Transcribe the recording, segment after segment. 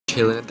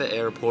Chilling at the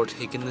airport,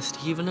 taking the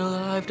Steven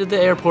alive to the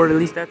airport. At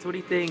least that's what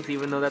he thinks,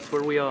 even though that's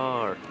where we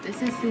are.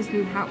 This is his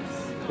new house.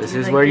 This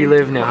is where you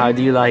live now. How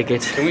do you like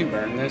it? Can we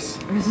burn this?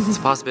 It's a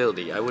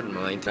possibility. I wouldn't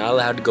mind. Not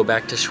allowed to go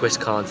back to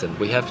Wisconsin.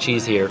 We have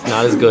cheese here. It's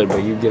not as good,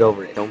 but you get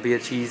over it. Don't be a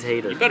cheese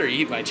hater. You better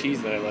eat my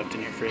cheese that I left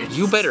in your fridge.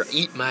 You better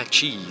eat my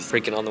cheese.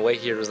 Freaking on the way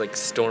here, it was like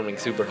storming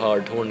super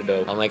hard,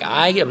 tornado. I'm like,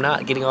 I am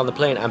not getting on the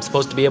plane. I'm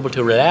supposed to be able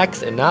to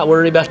relax and not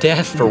worry about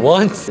death for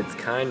once. It's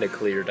kind of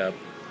cleared up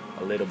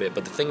a little bit,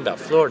 but the thing about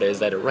Florida is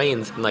that it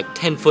rains in like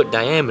 10-foot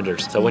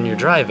diameters. So when you're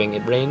driving,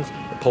 it rains,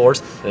 it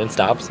pours, and then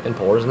stops, and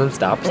pours, and then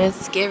stops. And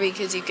it's scary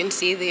because you can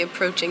see the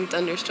approaching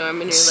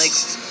thunderstorm, and you're like,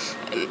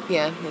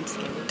 yeah, it's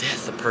scary.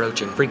 Death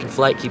approaching. Freaking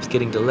flight keeps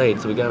getting delayed,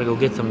 so we gotta go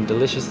get some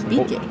delicious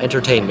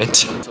entertainment.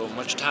 So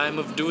much time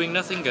of doing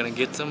nothing, gonna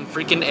get some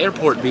freaking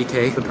airport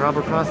BK. The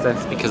proper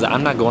process, because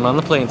I'm not going on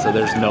the plane, so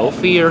there's no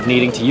fear of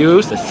needing to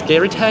use the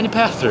scary tiny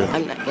pass-through.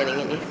 I'm not getting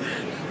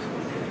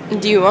anything.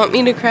 Do you want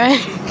me to cry?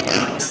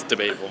 It's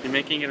debatable. You're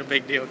making it a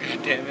big deal,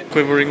 goddammit.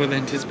 Quivering with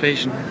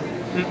anticipation.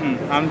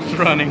 I'm just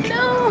running.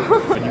 No.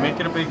 When you make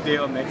it a big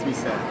deal, it makes me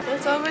sad.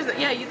 It's always,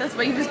 yeah, that's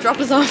why you just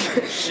dropped us off.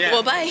 Yeah.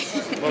 Well, bye.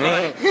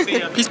 Bye. See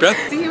ya. Peace, bro.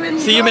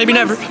 See you maybe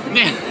never. Can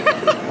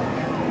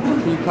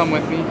you come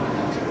with me?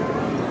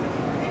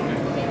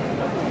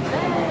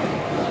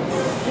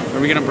 Are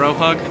we gonna bro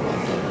hug?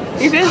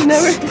 You guys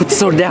never. Put the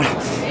sword down.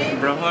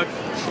 Bro hug?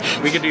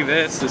 We could do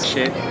this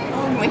shit.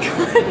 Oh my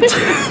god.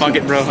 Fuck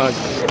it, bro hug.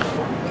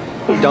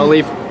 Don't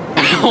leave.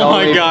 Oh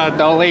my god,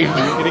 don't leave.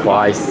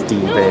 Why,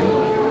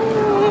 Steven?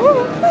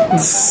 I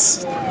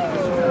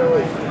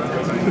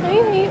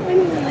hate when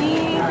you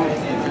leave.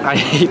 I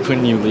hate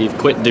when you leave.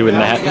 Quit doing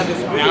that.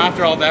 Now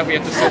after all that, we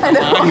have to sit in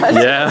line.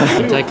 Yeah.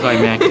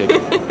 Anticlimactic.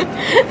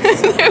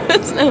 There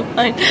was no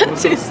line 2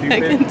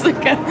 seconds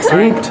ago.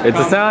 It's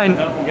a sign.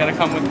 No, you gotta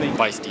come with me.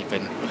 Bye,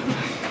 Steven.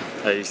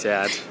 Are you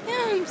sad?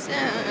 Yeah, I'm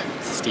sad.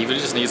 Steven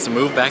just needs to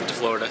move back to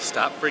Florida.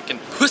 Stop freaking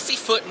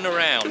pussyfooting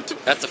around.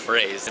 That's a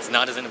phrase. It's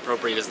not as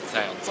inappropriate as it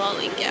sounds.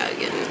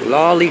 Lollygagging.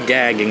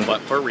 Lollygagging, but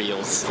for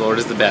reals.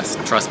 Florida's the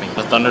best, trust me.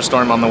 The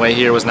thunderstorm on the way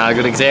here was not a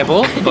good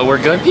example, but we're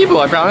good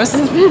people, I promise.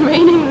 It's been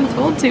raining this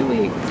whole 2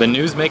 weeks. The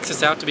news makes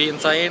us out to be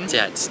insane.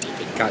 Sad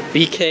Steven. Got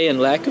BK and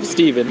lack of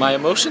Steven. My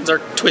emotions are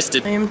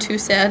twisted. I am too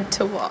sad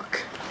to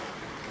walk.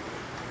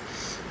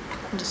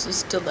 This is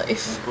still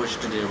life. Push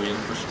to Darian,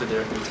 push to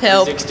Darian.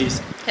 Help. 360s.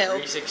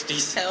 Help.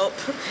 360s. Help.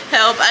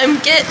 Help. I'm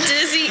get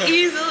dizzy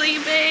easily,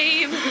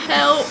 babe.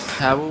 Help.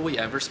 How will we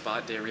ever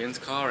spot Darian's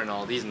car in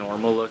all these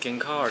normal looking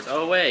cars?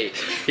 Oh wait,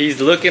 he's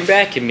looking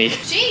back at me.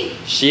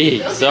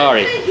 She,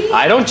 sorry.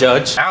 I don't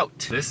judge. Out.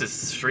 This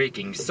is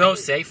freaking so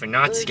safe and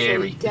not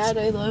scary. Dad,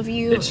 I love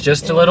you. It's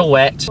just a little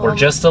wet. We're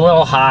just a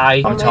little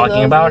high. I'm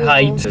talking about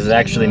height. This is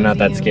actually not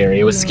that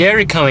scary. It was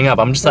scary coming up.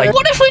 I'm just like,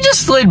 what if we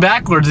just slid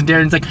backwards and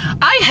Darian's like,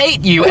 I hate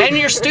you and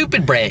your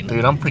stupid brain.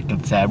 Dude, I'm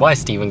freaking sad. Why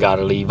Steven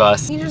gotta leave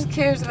us? He just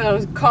cares about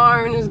his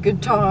car and his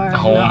guitar.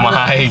 Oh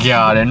my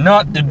god, and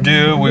not to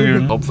do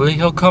weird. Hopefully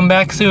he'll come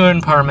back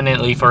soon,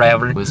 permanently,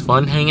 forever. It was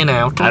fun hanging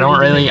out.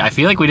 I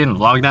feel like we didn't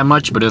vlog that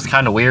much, but it was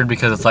kind of weird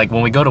because it's like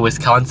when we go to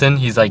Wisconsin,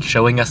 he's like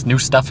showing us new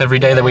stuff every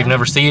day that we've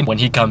never seen. When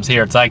he comes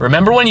here, it's like,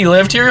 remember when you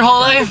lived here your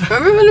whole life?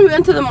 Remember when we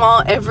went to the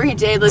mall every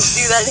day? Let's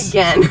do that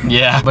again.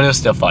 Yeah, but it was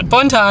still fun.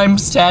 Fun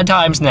times, sad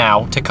times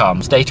now to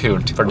come. Stay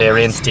tuned for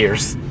Darian's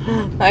tears.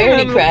 I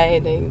already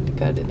cried. I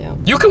cut it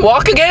out. You can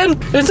walk again?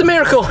 It's a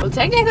miracle. Well,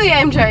 technically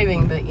I'm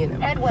driving, but you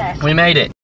know. We made it.